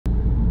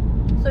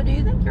So do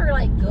you think you're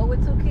like good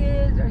with 2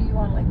 kids, or you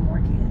want like more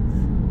kids?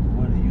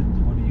 What do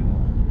you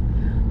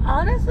want?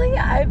 Honestly,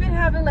 I've been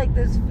having like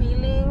this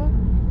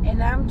feeling,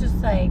 and I'm just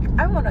like,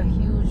 I want a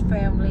huge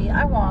family.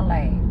 I want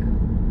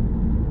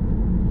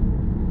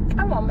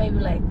maybe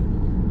like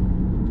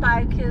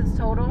 5 kids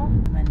total.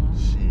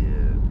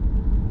 Shit,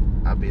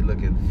 I'll be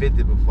looking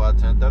 50 before I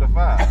turn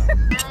 35.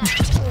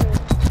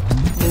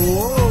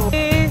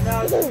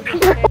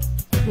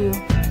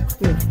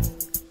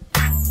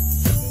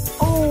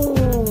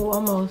 Oh,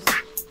 almost.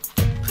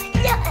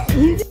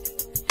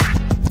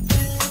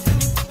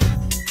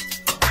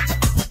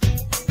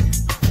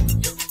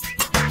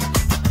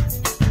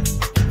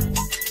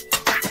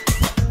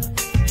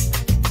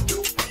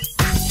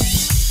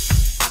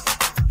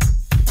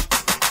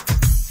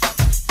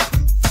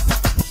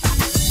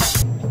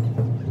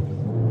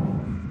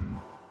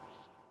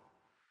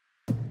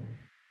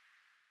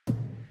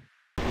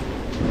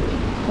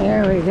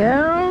 There we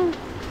go.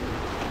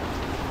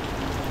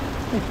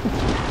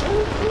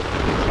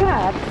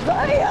 God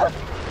damn.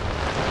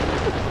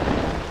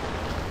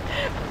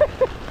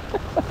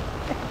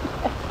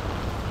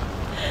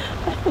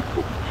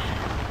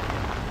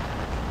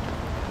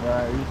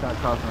 Alright, you start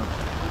crossing.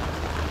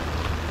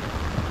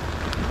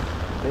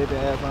 Baby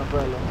ass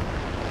umbrella.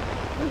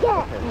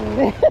 Yeah.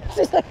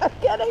 She's like, I'm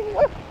getting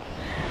worse.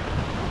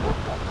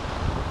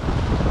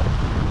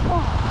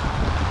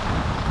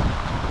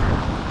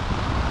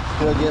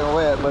 Still getting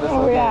wet, but it's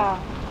Oh okay. yeah.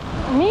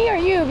 Me or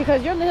you?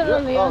 Because you're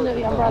literally under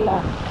the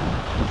umbrella.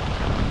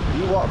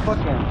 You walk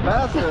fucking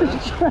faster.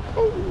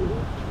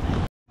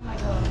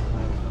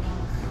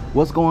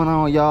 What's going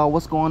on, y'all?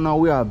 What's going on?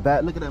 We are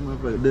back. Look at that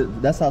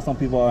motherfucker. That's how some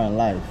people are in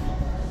life.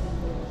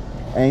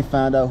 Ain't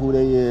found out who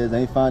they is,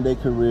 ain't found their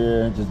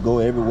career. Just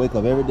wake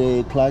up every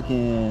day, clock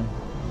in,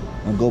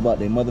 and go about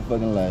their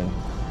motherfucking life.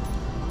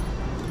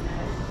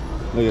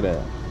 Look at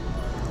that.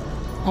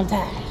 I'm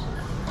tired.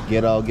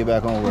 Get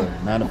back on work.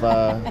 9 to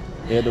 5,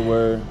 head to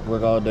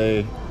work all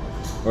day,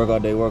 work all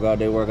day.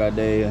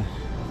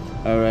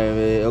 All right,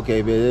 man.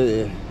 Okay,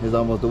 man. It's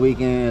almost the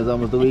weekend. It's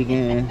almost the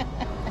weekend.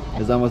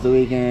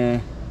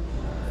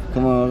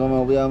 Come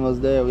on. We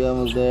almost there.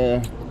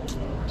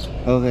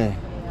 Okay.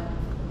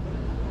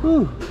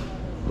 Whew.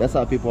 That's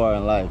how people are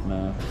in life,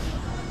 man.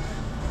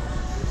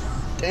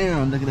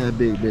 Damn, look at that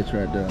big bitch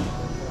right there.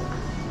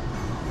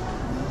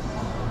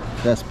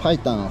 That's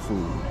python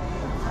food.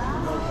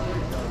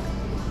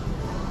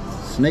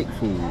 Snake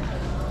food.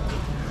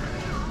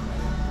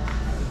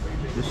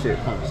 This shit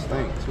kind of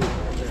stink too.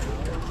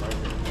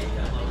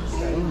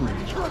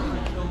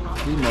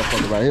 These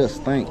motherfuckers right here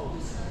stink.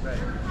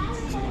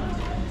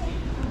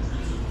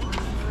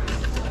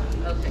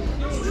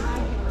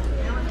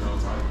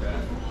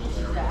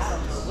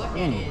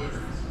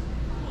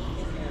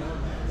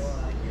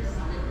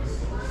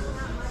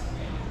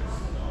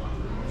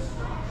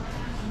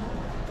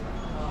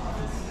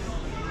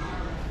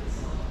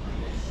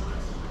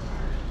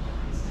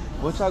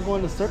 What y'all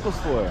going to circles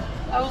for?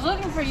 I was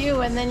looking for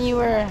you, and then you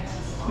were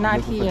not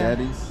looking here. For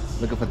daddies?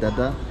 Looking for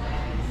dada?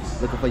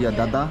 Looking for your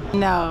dada?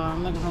 No,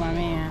 I'm looking for my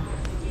man.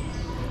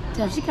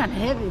 Damn, she kind of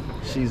heavy.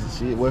 She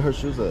where her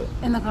shoes at?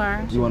 In the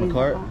car. You want a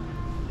cart?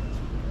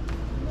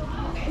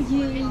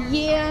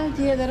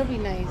 Yeah, that'll be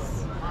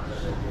nice.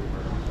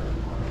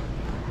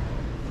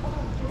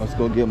 Let's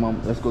go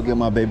get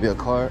my baby a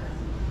cart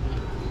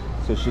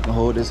so she can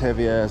hold this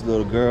heavy ass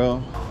little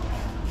girl.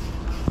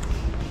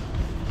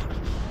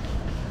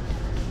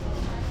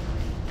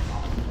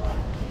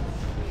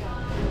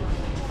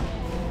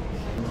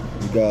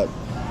 You got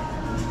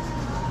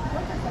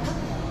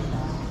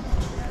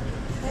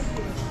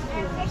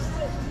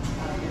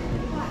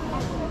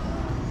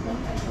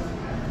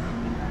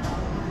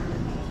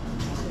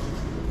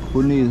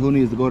who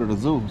needs to go to the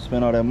zoo,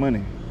 spend all that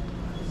money?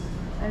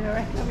 I know,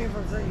 right? Come here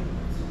for free.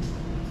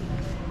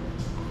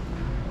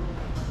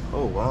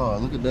 Oh wow,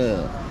 look at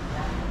that.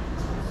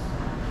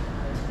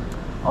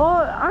 Oh,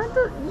 aren't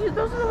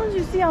those are the ones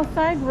you see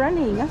outside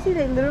running? I see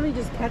they literally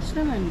just catch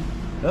them and...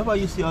 That's why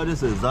you see all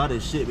this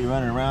exotic shit be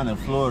running around in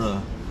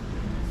Florida.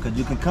 Cause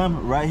you can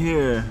come right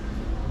here.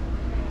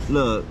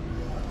 Look,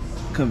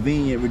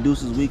 convenient,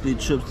 reduces weekly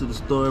trips to the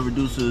store,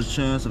 reduces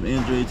chance of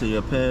injury to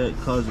your pet,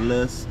 causes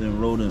less than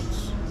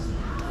rodents.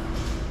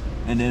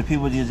 And then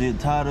people just get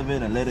tired of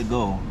it and let it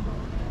go.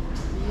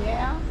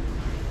 Yeah.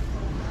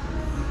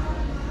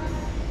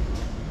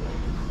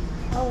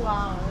 Oh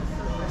wow.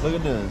 Look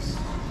at this.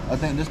 I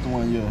think this the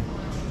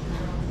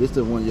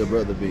one your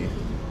brother be.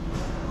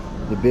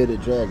 The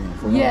bearded dragon.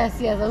 Yes,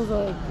 those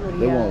are pretty.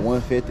 They want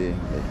 150.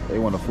 They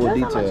want a full that's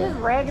detail. That's how much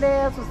his ragged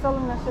ass was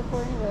selling that shit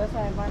for anyway. That's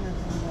why I buying it.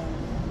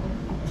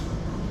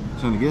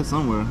 Trying to get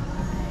somewhere.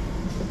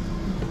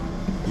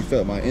 You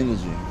felt my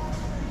energy.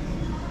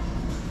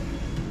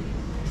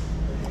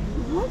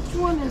 Which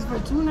one is for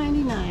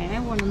 $2.99? I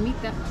want to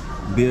meet that.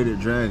 Bearded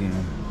dragon.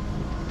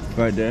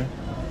 Right there.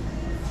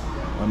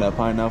 On that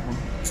pineapple.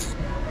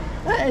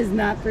 That is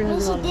not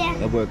 $300.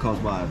 That boy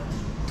cost by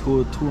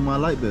two of my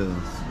light bills.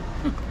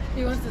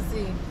 He wants to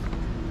see.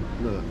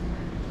 Look.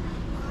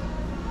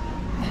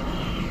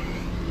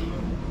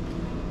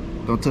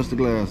 Don't touch the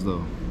glass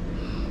though.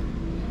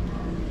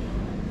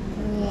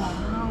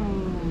 Wow.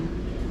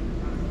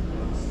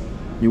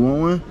 You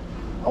want one?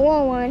 I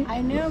want one.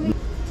 I know. You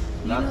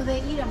know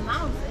they eat a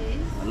mouse, eh?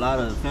 A lot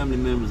of family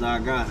members I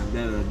got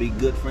that'll be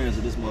good friends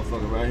with this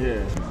motherfucker right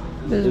here.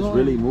 This It's one.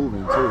 really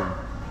moving too.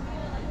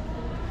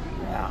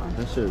 Yeah.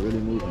 That shit really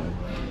moving.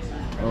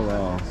 Oh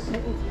wow.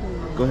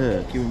 Go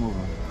ahead, keep it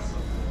moving.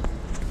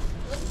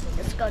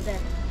 Let's go there.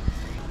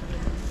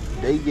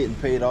 They getting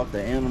paid off the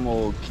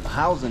animal,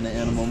 housing the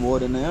animal more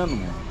than the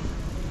animal.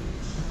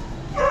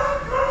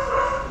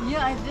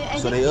 Yeah, I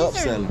So think they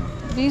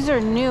upselling. These are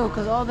new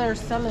because all they're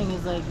selling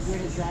is like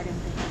bearded dragon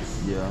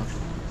things. Yeah.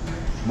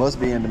 Must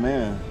be in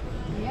demand.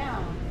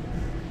 Yeah.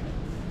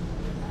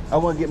 I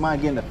wouldn't get mine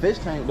getting a fish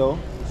tank though.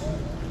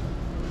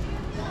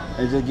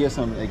 And just get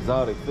some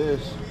exotic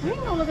fish. We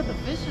can go look at the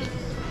fishes.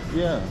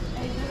 Yeah.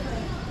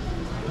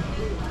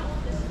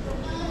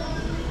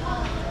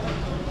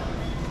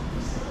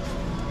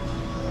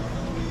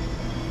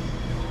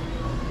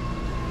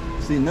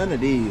 See, none of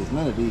these.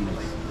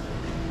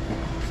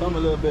 Some a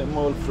little bit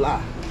more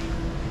fly.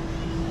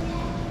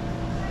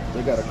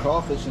 They got a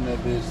crawfish in that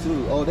bitch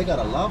too. Oh, they got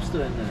a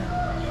lobster in there.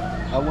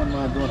 I wouldn't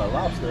mind doing a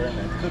lobster and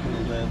then cooking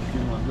his ass a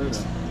few months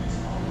later.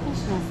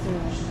 That's not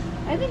good.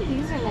 I think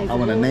these are nice. I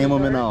want to name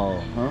them and all,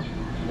 huh?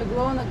 The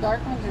glow in the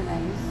dark ones are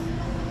nice.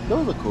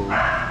 Those are cool.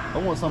 I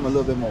want something a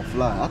little bit more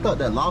fly. I thought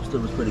that lobster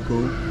was pretty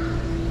cool.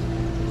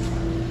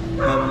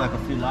 Having like a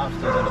few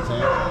lobsters at a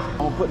time. I'm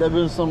gonna put that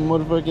bitch in some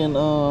motherfucking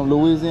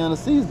Louisiana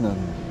seasoning.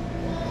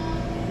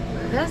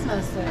 That's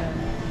not sad.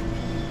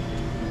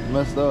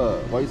 Messed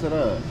up. Why you say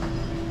that?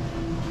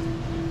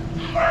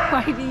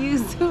 Why do you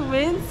zoom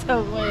in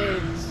so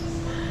much?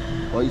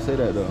 Why you say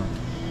that though?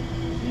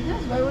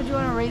 Because why would you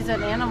want to raise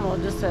an animal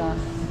just to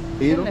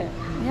Eat kill them? it?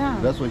 Yeah.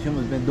 That's what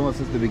humans been doing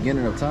since the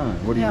beginning of time.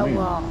 What do you Yeah, mean?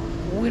 well,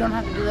 we don't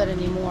have to do that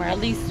anymore. At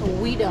least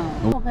we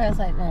don't. We'll pass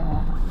like that.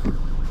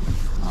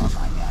 Oh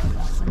my God, we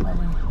got somebody.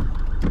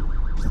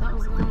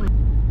 Something's going on.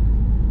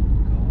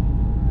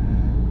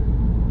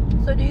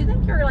 So do you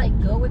think you're like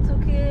good with 2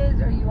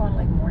 kids or you want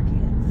like more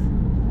kids?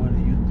 What do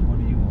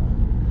you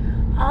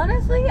want?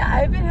 Honestly,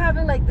 I've been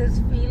having like this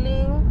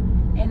feeling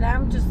and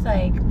I'm just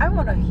like, I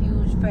want a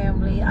huge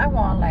family. I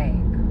want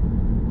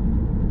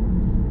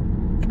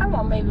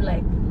maybe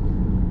like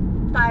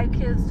 5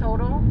 kids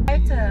total. I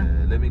have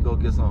to, Let me go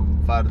get some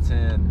 5 to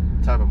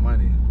 10 type of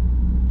money.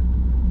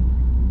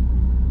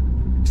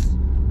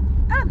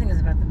 I don't think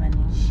it's about the money.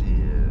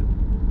 Shit.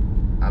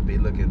 I'll be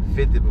looking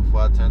 50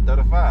 before I turn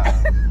 35.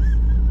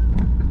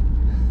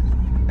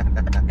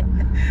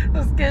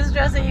 Those kids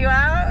stressing you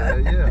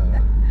out?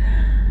 Yeah.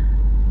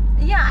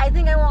 Yeah, I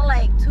think I want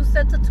like 2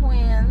 sets of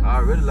twins. I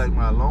really like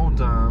my alone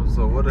time,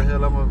 so what the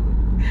hell I'm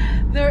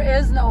gonna... There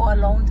is no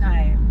alone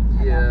time.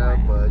 Yeah,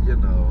 but you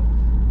know.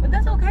 But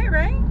that's okay,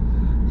 right?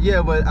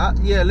 Yeah, but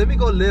let me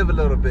go live a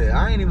little bit.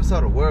 I ain't even saw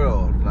the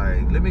world.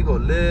 Like, let me go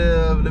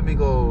live. Let me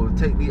go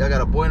take me. I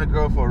got a boy and a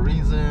girl for a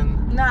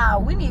reason. Nah,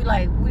 we need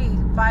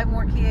 5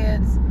 more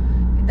kids.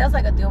 That's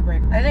like a deal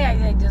breaker. I think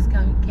I just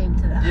came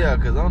to that. Yeah,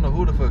 cause I don't know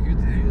who the fuck you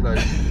like.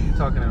 You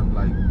talking to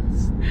like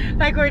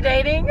Like we're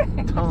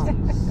dating?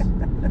 tongues.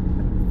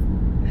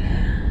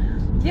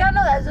 Yeah,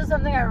 no, that's just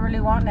something I really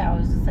want now.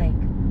 It's just like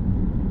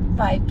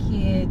 5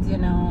 kids, you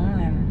know,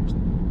 and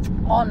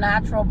all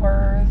natural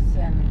births,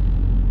 and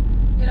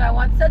you know, I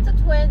want sets of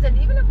twins, and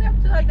even if we have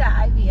to do like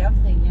that IVF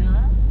thing, you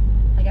know,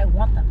 like I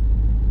want them.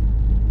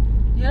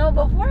 You know,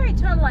 before I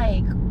turn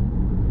like,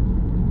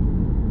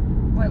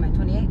 what am I,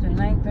 28,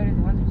 29, 30,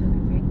 31, 32,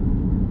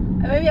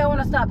 33? Maybe I want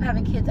to stop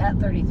having kids at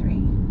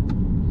 33.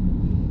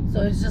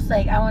 So it's just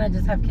like, I want to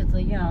just have kids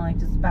like, you know, like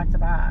just back to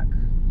back.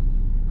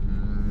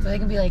 So they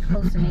can be like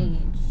close in age.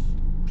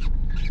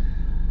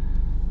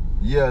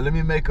 Yeah, let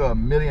me make $1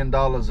 million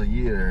a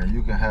year.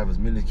 You can have as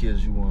many kids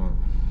as you want.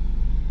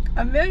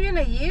 $1 million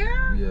a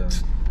year? Yeah.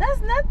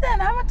 That's nothing.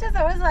 How much is it?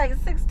 It's like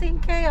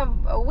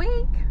 $16K a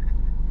week.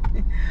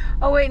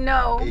 Oh wait,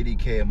 no.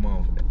 $80K a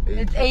month.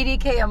 It's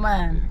 $80K a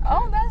month.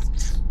 Oh,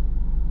 that's.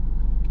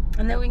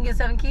 And then we can get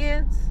 7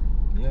 kids.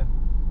 Yeah.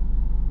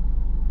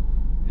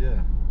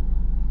 Yeah.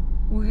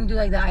 We can do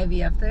like the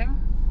IVF thing.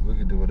 We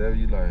can do whatever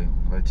you like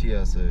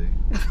TSA.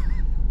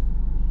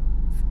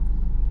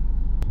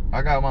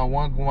 I got my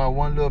one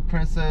little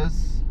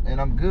princess, and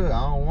I'm good.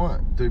 I don't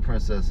want 3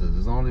 princesses.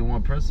 There's only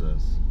 1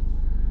 princess.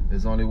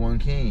 There's only 1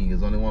 king.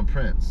 There's only 1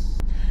 prince.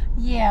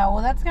 Yeah,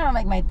 well, that's kind of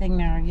like my thing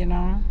now, you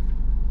know?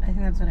 I think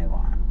that's what I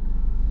want.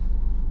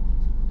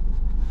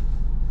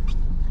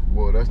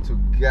 Whoa, that's too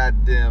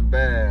goddamn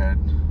bad.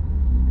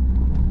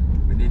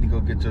 We need to go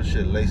get your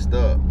shit laced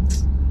up.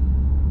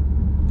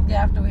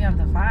 Yeah, after we have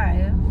the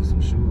 5. With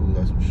some shoes,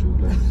 like some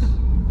shoelaces.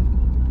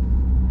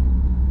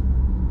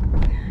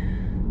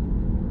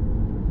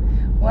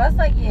 Well, that's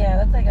like, yeah,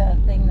 that's like a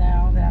thing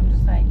now that I'm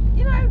just like,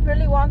 you know, I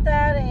really want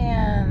that,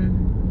 and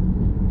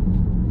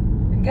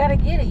I gotta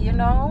get it, you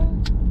know?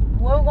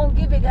 What we're gonna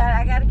give it,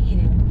 I gotta get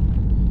it.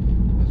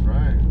 That's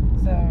right.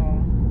 So,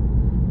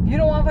 you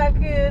don't want 5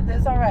 kids,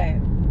 it's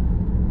alright.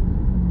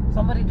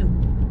 Somebody do.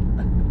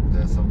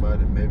 That's something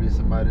maybe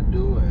somebody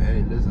do. And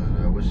hey, listen,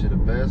 I wish you the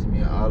best. Me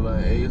and Allah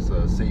and Ace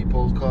send you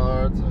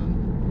postcards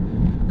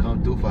and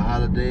come through for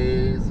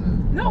holidays.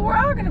 And no, we're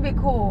all gonna be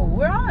cool.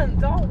 We're all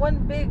one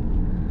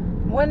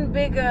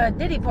big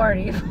Diddy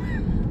party.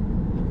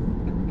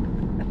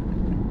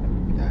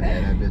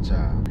 yeah, that bitch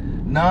out.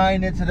 No, I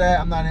ain't into that.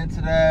 I'm not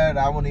into that.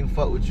 I wouldn't even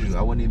fuck with you.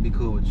 I wouldn't even be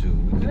cool with you.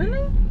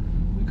 Really?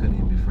 We couldn't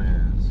even be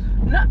friends.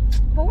 No,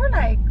 but we're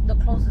like the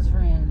closest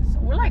friends.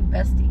 We're like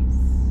besties.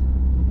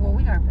 Well,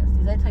 we are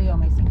besties. I tell you all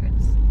my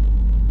secrets.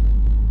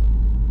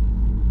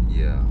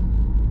 Yeah.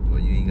 Well,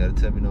 you ain't gotta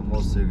tell me no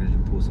more secrets. You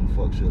pull some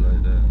fuck shit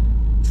like that.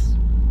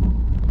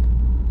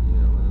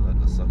 Yeah, well,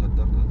 like a sucker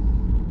ducker.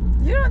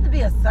 You don't have to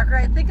be a sucker.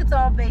 I think it's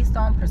all based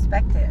on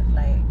perspective.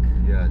 Like.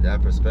 Yeah,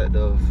 that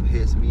perspective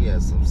hits me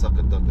as some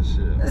sucker ducker shit.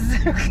 You know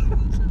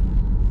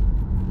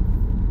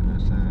what I'm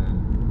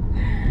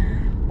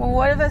saying? Well,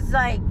 what if it's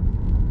like,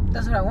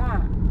 that's what I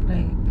want?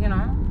 Like, you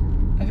know?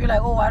 If you're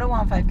like, oh, I don't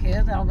want 5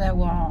 kids, I'll be like,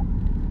 well,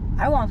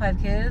 I want 5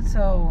 kids,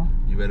 so.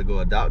 You better go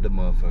adopt the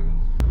motherfucker.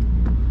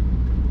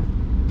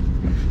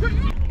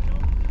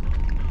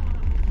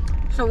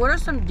 So what are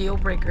some deal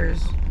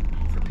breakers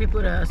for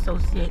people to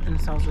associate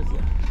themselves with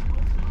you?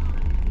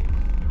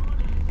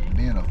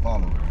 Being a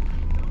follower.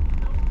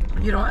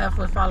 You don't F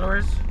with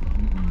followers?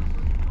 Mm-mm.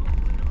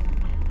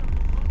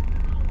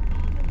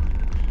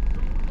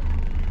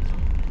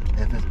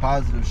 If it's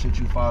positive shit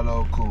you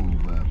follow, cool,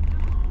 but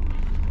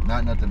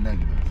not nothing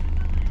negative.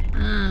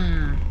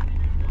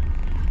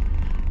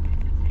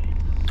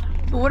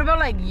 But what about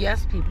like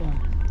yes people?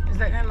 Is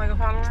that kind of like a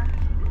follower?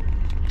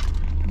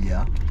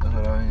 Yeah, that's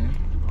what I mean.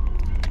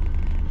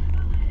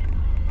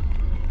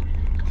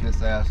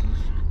 Kiss asses.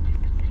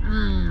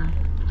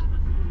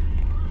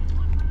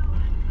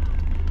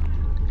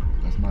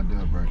 That's my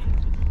deal breaker.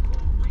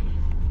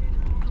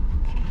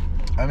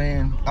 I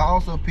mean, I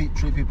also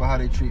treat people how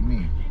they treat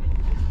me.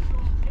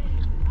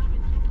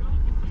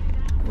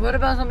 What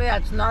about somebody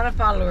that's not a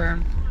follower,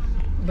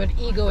 but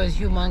ego is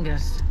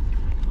humongous?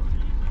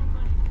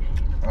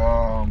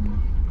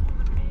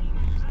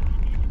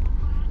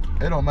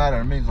 It don't matter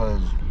to me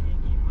because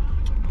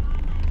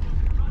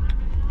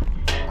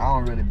I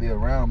don't really be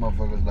around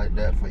motherfuckers like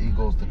that for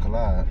egos to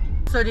collide.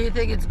 So do you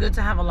think it's good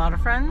to have a lot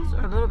of friends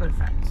or a little bit of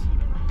friends?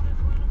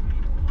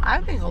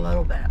 I think a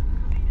little bit.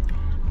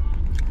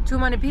 Too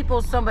many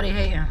people, somebody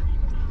hating.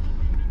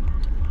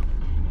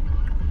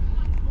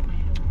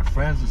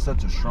 Friends is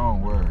such a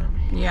strong word.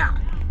 Yeah.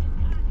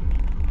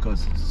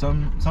 Because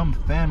some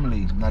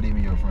family not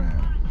even your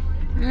friend.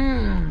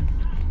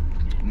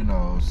 You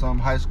know, some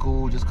high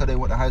school, just because they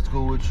went to high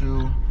school with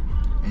you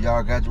and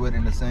y'all graduated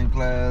in the same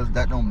class,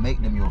 that don't make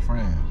them your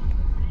friend.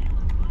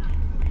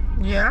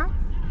 Yeah.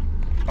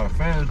 A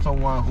friend is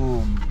someone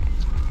who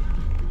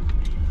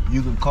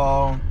you can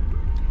call,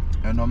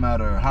 and no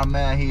matter how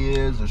mad he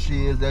is or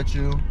she is at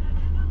you,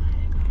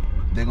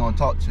 they're gonna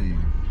talk to you.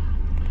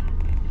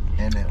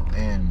 And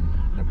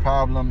the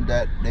problem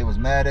that they was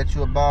mad at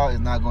you about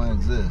is not gonna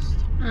exist.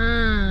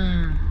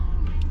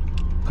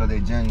 Because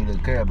they genuinely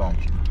care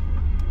about you.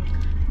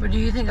 But do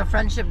you think a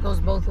friendship goes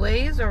both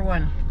ways or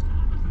one?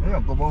 Yeah,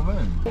 go both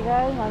ways. Hey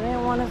guys, my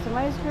man wanted some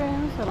ice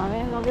cream, so my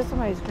man gonna get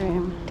some ice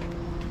cream.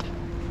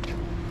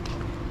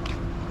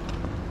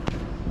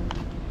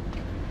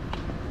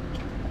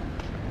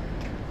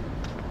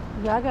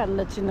 Yeah, I gotta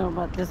let you know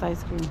about this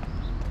ice cream.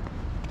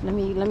 Let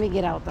me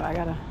get out though. I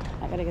gotta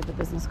get the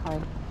business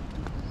card.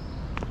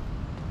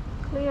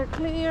 Clear,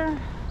 clear.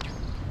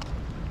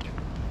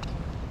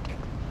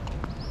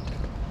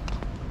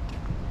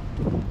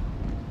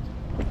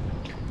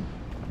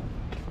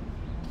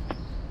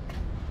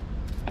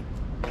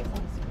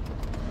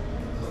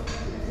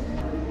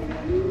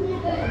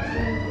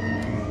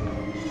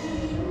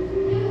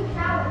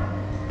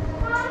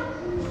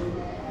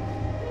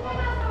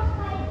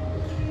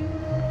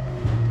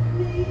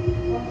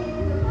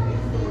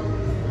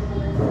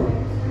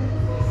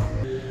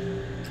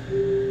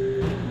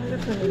 They're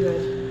pretty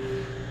good.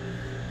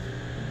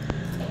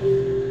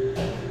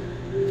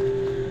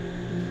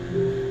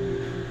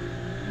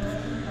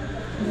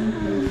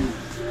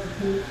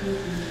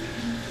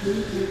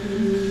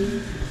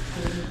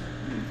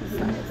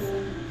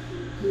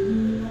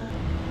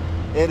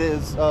 It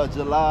is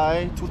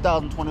July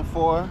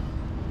 2024,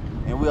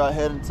 and we are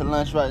heading to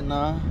lunch right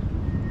now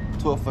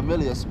to a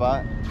familiar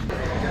spot.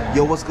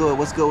 Yo, what's good?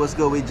 What's good? What's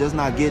good? We just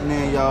not getting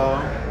in,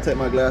 y'all. Take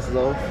my glasses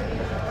off.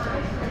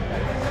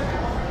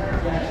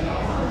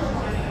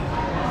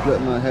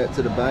 Flip my hat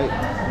to the bike.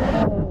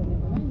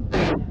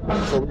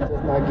 So we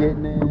just not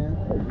getting in.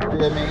 You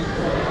feel me?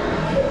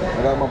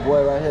 I got my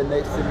boy right here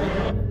next to me.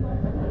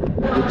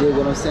 You dig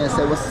what I'm saying?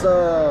 Say what's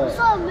up? What's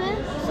up, man?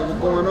 So what's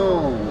going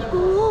on?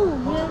 Ooh,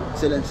 man.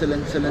 Chillin',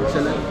 chillin', chillin',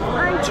 chillin'.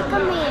 I'm chicken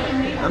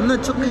man. I'm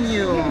not choking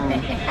you.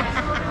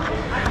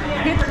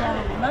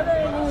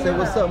 Say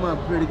what's up, my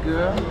pretty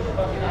girl.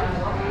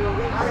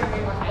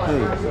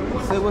 Hey,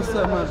 say what's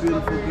up, my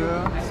beautiful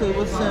girl. Say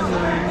what's up,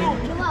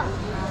 man.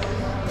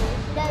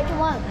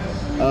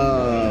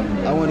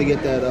 I want to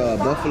get that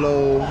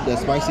buffalo, that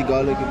spicy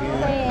garlic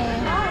again.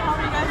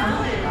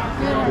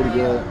 Pretty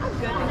good. I'm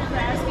good. Thank you for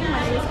asking. My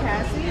name is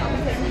Cassie. I'll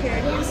be taking care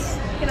of this.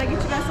 Can I get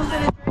you guys something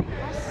to drink?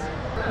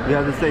 You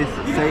have to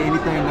say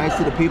anything nice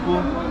to the people.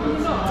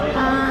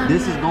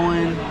 This is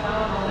going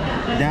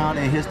down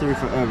in history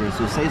forever.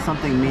 So say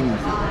something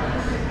meaningful.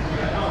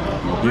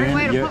 Great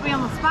way to put me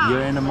on the spot.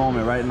 You're in the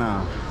moment right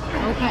now.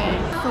 Okay,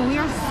 so we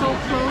are so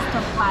close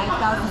to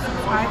 5,000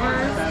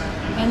 subscribers,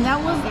 and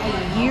that was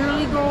a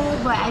yearly goal,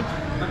 but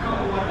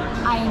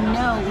I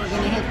know we're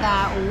gonna hit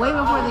that way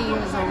before the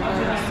year's over.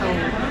 So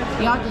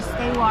y'all just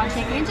stay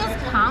watching and just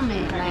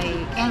comment,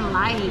 and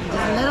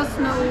just let us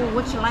know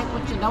what you like,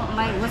 what you don't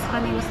like, what's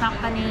funny, what's not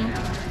funny.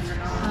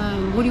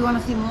 What do you want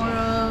to see more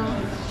of?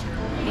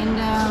 And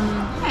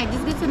yeah,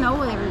 just get to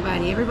know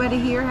everybody. Everybody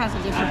here has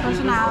a different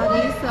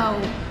personality. So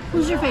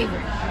who's your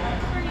favorite?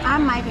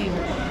 I'm my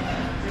favorite.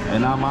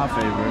 And I'm my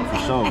favorite, for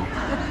sure.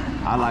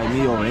 I like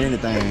me over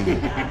anything.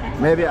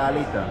 Maybe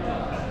Alita.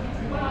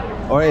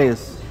 Or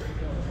Ace.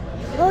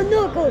 Oh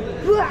no, go.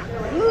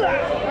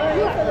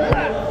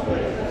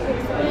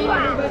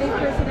 Everybody's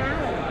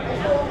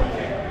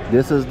personality.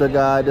 This is the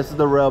guy, this is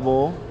the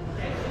rebel.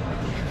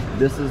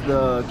 This is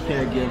the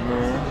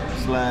caregiver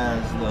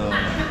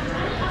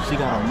 / she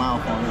got a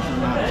mouth on her, she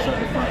knows how to shut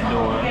the front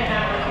door.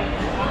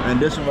 And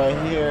this one right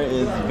here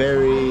is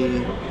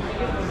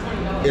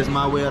it's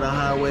my way or the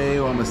highway,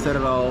 or I'm gonna set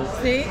it off.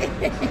 See?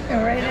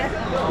 Right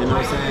now. You know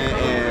what I'm saying?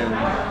 And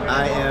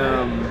I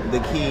am the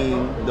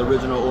king, the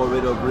original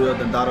orator of real,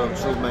 the daughter of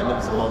truth,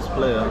 magnificent host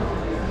player.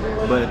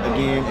 But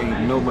again,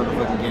 ain't no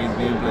motherfucking games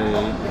being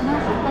played. No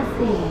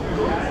cussing.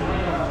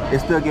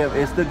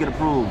 It still get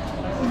approved.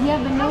 Yeah,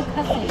 but no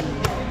cussing.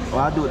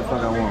 Well, I do what the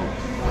fuck I want.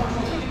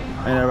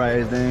 Ain't that right,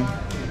 everything?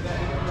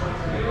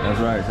 That's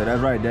right. So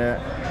that's right, Dad.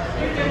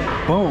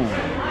 Boom.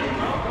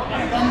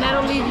 And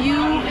that'll leave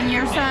you and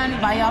your son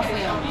by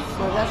yourselves.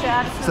 So that's your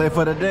attitude. Say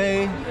for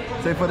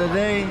the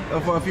day,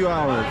 or for a few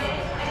hours.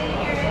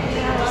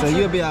 So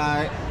you'll be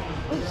alright.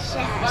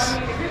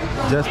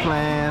 Just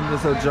playing,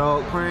 it's a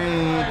joke,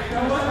 prank.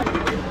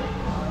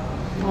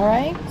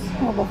 Alright,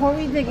 well before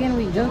we dig in,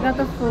 we just got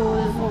the food.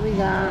 This is what we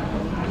got.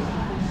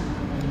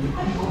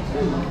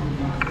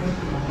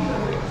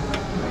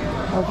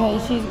 Okay,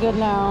 she's good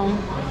now.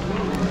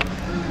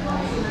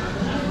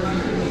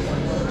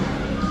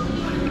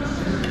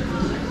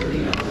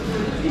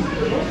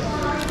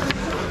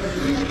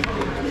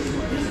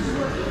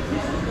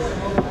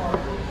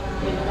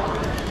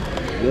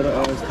 Little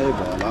ass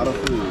table, a lot of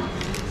food.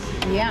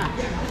 Yeah.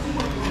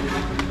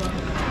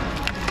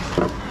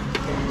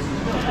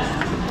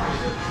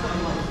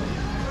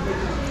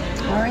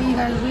 Alright, you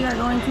guys, we are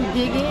going to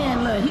dig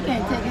in. Look, he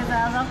can't take his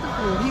eyes off the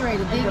food. He ready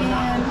to dig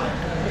in.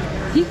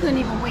 He couldn't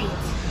even wait.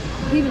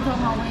 He even told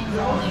my wings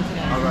all day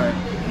today. Alright,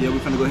 yeah, we're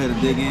finna go ahead and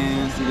dig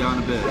in. See y'all in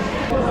a bit.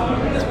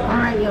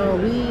 Alright, y'all,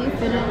 we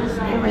finished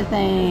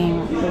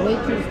everything. The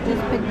waitress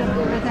just picked up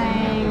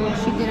everything.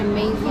 She did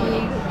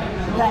amazing.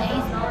 We got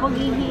Ace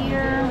Boogie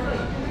here,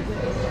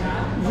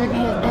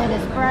 drinking his dead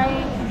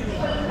Sprite.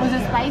 Was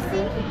it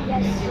spicy?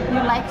 Yes. You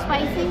like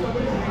spicy?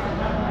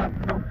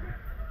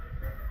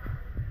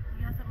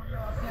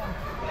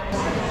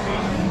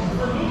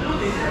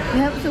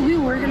 Yep, so we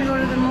were gonna go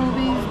to the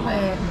movies,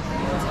 but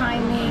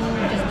timing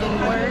just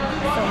didn't work.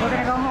 So we're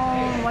gonna go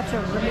home, watch a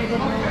really good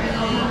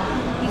movie,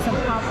 eat some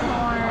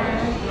popcorn.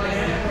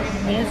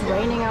 And it's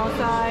raining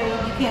outside.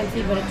 You can't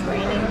see, but it's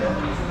raining.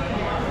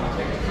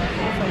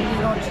 So we're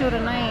just gonna chill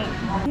tonight.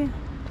 Yeah.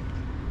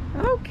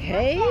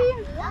 Okay.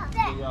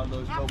 Y'all know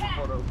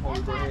before we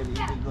go ahead and eat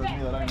this good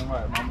meal. That ain't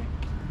right, mama.